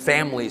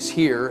family's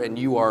here and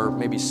you are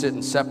maybe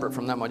sitting separate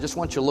from them, I just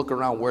want you to look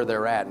around where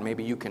they're at and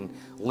maybe you can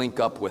link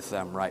up with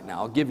them right now.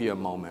 I'll give you a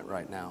moment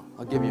right now.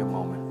 I'll give you a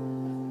moment.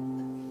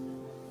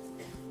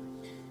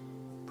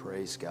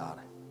 Praise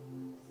God.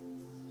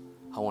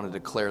 I want to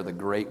declare the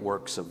great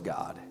works of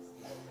God.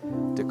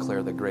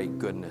 Declare the great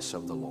goodness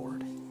of the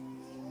Lord.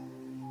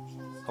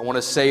 I want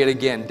to say it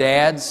again.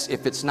 Dads,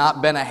 if it's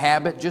not been a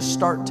habit, just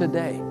start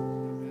today.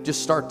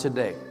 Just start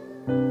today.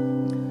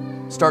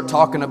 Start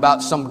talking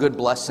about some good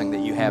blessing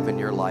that you have in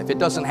your life. It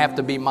doesn't have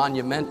to be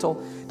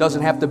monumental. It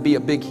doesn't have to be a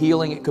big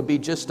healing. It could be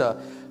just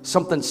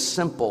something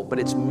simple, but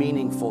it's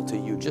meaningful to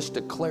you. Just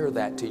declare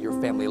that to your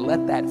family.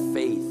 Let that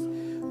faith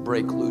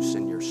break loose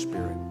in your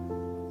spirit.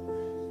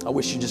 I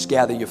wish you just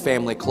gather your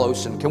family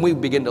close, and can we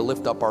begin to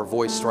lift up our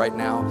voice right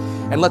now?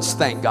 And let's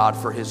thank God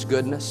for His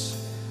goodness.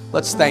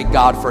 Let's thank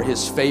God for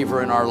His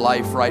favor in our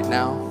life right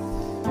now.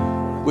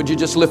 Would you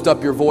just lift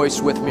up your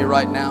voice with me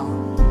right now?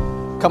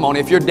 Come on,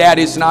 if your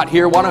daddy's not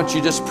here, why don't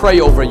you just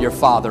pray over your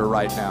father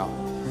right now?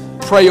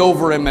 Pray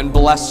over him and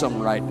bless him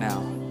right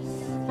now.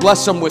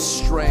 Bless him with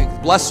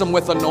strength. Bless him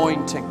with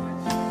anointing.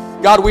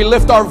 God, we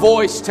lift our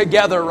voice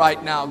together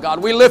right now.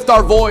 God, we lift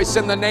our voice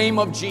in the name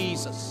of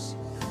Jesus.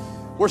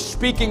 We're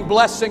speaking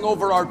blessing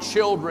over our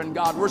children,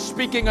 God. We're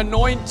speaking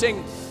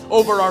anointing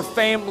over our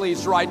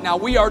families right now.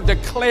 We are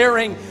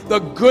declaring the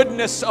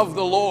goodness of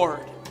the Lord.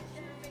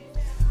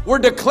 We're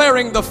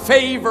declaring the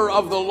favor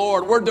of the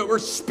Lord. We're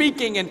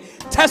speaking and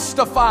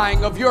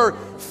testifying of your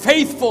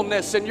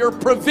faithfulness and your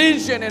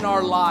provision in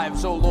our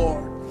lives, oh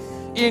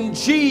Lord. In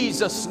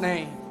Jesus'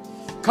 name.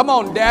 Come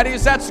on,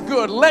 daddies, that's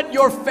good. Let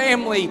your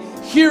family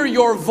hear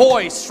your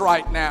voice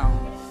right now.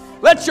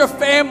 Let your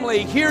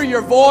family hear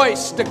your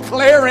voice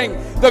declaring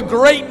the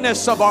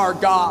greatness of our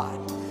God.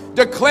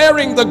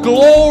 Declaring the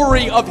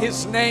glory of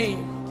His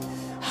name.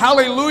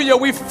 Hallelujah.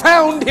 We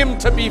found Him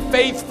to be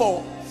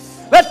faithful.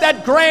 Let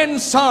that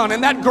grandson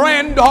and that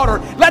granddaughter,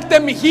 let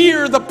them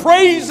hear the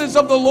praises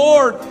of the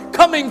Lord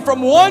coming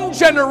from one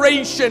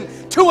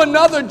generation to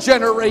another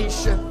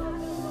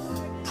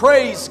generation.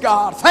 Praise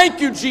God. Thank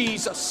you,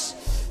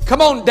 Jesus.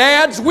 Come on,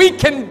 dads, we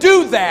can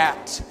do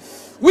that.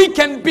 We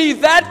can be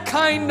that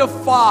kind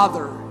of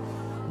father,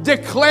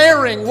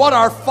 declaring what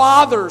our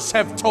fathers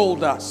have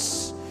told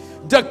us.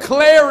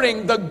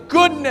 Declaring the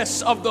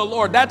goodness of the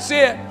Lord. That's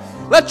it.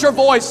 Let your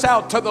voice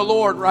out to the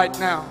Lord right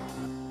now.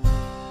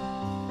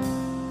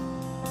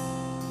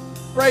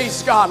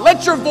 Praise God.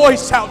 Let your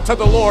voice out to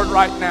the Lord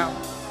right now.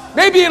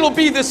 Maybe it'll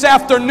be this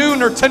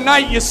afternoon or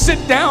tonight you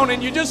sit down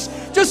and you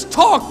just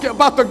talk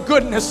about the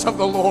goodness of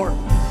the Lord.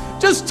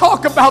 Just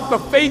talk about the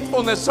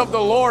faithfulness of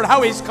the Lord,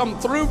 how He's come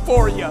through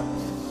for you,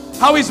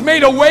 how He's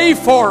made a way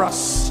for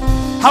us,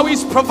 how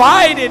He's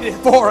provided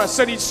for us,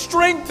 and He's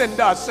strengthened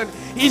us, and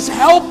He's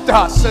helped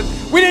us.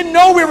 And we didn't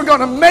know we were going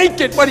to make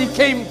it, but He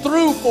came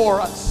through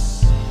for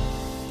us.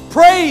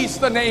 Praise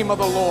the name of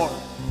the Lord.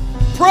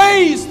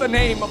 Praise the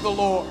name of the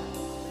Lord.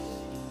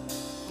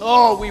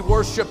 Oh, we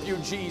worship you,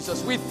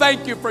 Jesus. We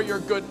thank you for your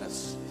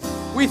goodness.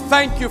 We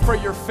thank you for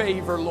your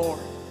favor, Lord.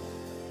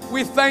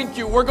 We thank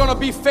you. We're going to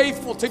be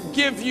faithful to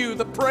give you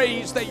the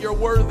praise that you're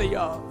worthy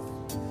of.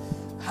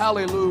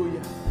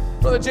 Hallelujah.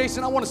 Brother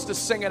Jason, I want us to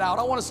sing it out.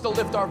 I want us to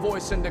lift our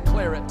voice and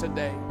declare it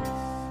today.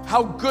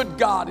 How good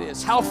God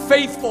is. How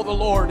faithful the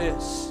Lord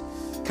is.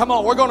 Come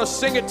on, we're going to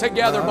sing it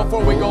together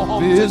before we go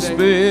home today.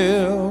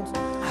 Built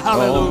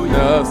Hallelujah.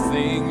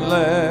 Nothing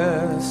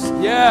less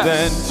than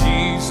Yes.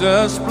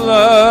 Jesus'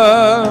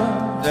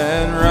 blood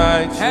and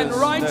righteousness.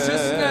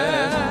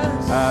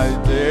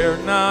 I dare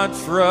not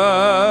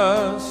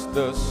trust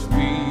the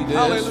sweetest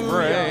Hallelujah.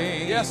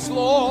 frame, Yes,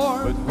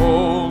 Lord. but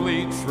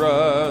wholly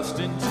trust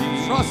in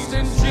Jesus' Trust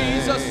in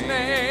Jesus'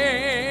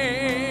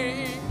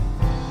 name.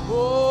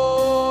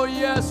 Oh,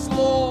 yes,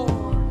 Lord.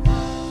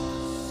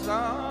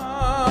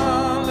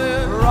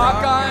 Solid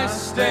Rock I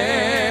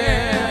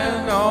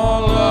stand,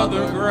 all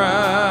other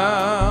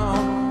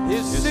ground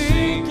is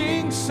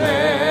sinking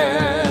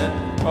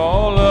sand.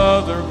 all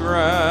other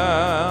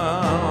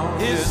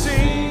ground Is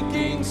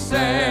sinking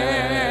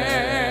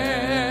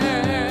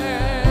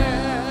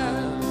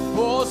sand.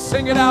 Oh,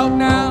 sing it out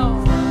now.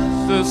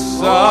 the Christ, the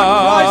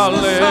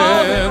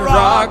solid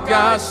rock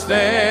I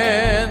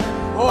stand,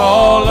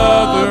 all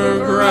other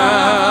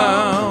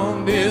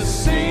ground is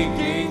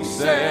sinking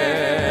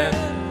sand,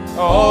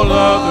 all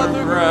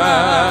other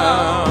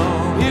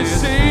ground is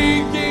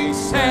sinking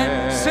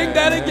sand. Sing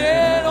that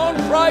again. On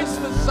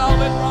Christ the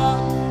solid rock.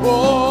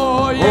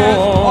 Oh, yes.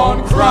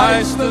 On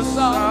Christ the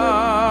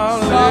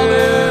solid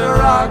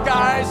rock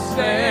I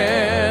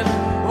stand.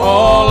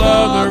 all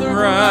other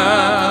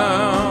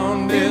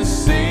ground is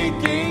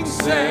sinking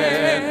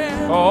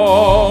sand,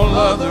 all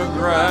other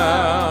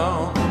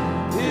ground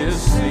is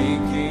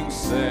sinking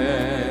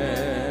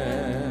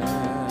sand.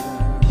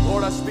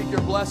 Lord, I speak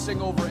your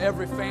blessing over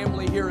every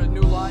family here at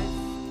New Life,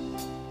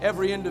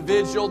 every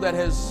individual that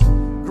has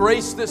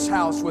graced this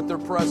house with their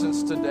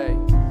presence today.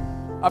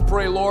 I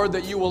pray, Lord,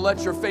 that you will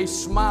let your face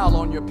smile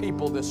on your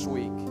people this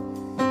week.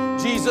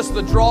 Jesus,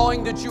 the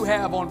drawing that you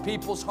have on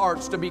people's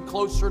hearts to be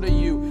closer to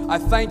you, I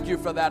thank you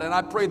for that, and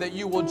I pray that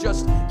you will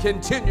just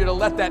continue to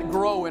let that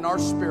grow in our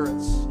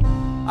spirits.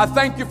 I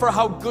thank you for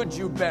how good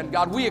you've been,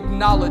 God. We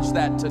acknowledge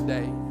that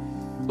today.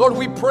 Lord,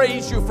 we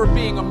praise you for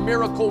being a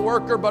miracle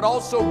worker, but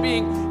also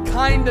being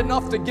kind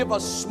enough to give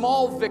us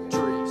small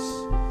victories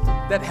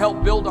that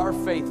help build our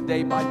faith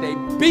day by day.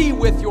 Be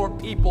with your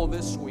people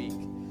this week.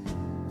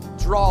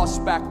 Draw us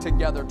back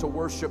together to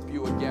worship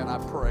you again, I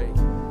pray.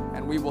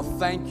 And we will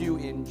thank you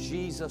in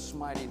Jesus'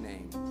 mighty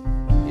name.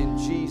 In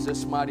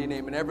Jesus' mighty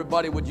name. And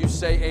everybody, would you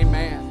say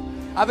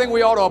amen? I think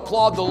we ought to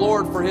applaud the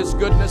Lord for His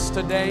goodness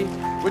today.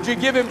 Would you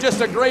give Him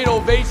just a great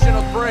ovation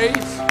of praise?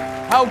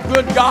 How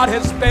good God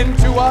has been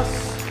to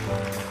us.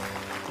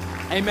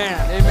 Amen.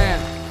 Amen.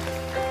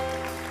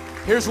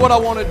 Here's what I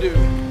want to do.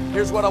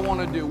 Here's what I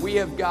want to do. We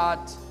have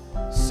got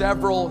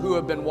several who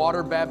have been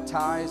water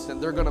baptized,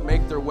 and they're going to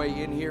make their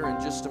way in here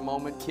in just a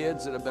moment.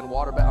 Kids that have been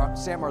water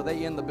baptized. Sam, are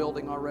they in the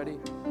building already?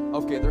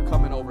 Okay, they're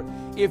coming over.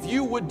 If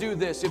you would do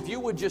this, if you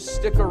would just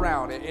stick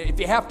around. If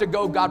you have to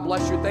go, God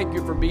bless you. Thank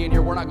you for being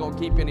here. We're not going to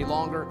keep you any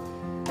longer.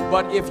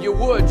 But if you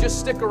would, just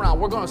stick around.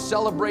 We're going to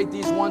celebrate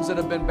these ones that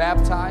have been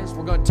baptized.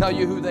 We're going to tell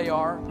you who they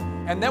are.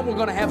 And then we're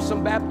going to have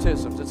some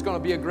baptisms. It's going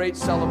to be a great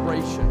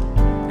celebration.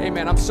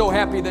 Amen. I'm so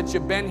happy that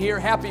you've been here.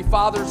 Happy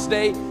Father's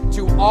Day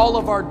to all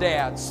of our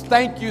dads.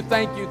 Thank you,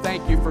 thank you,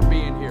 thank you for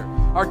being here.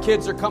 Our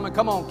kids are coming.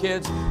 Come on,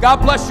 kids. God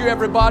bless you,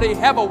 everybody.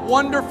 Have a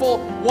wonderful,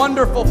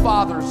 wonderful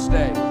Father's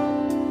Day.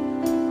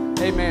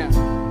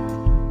 Amen.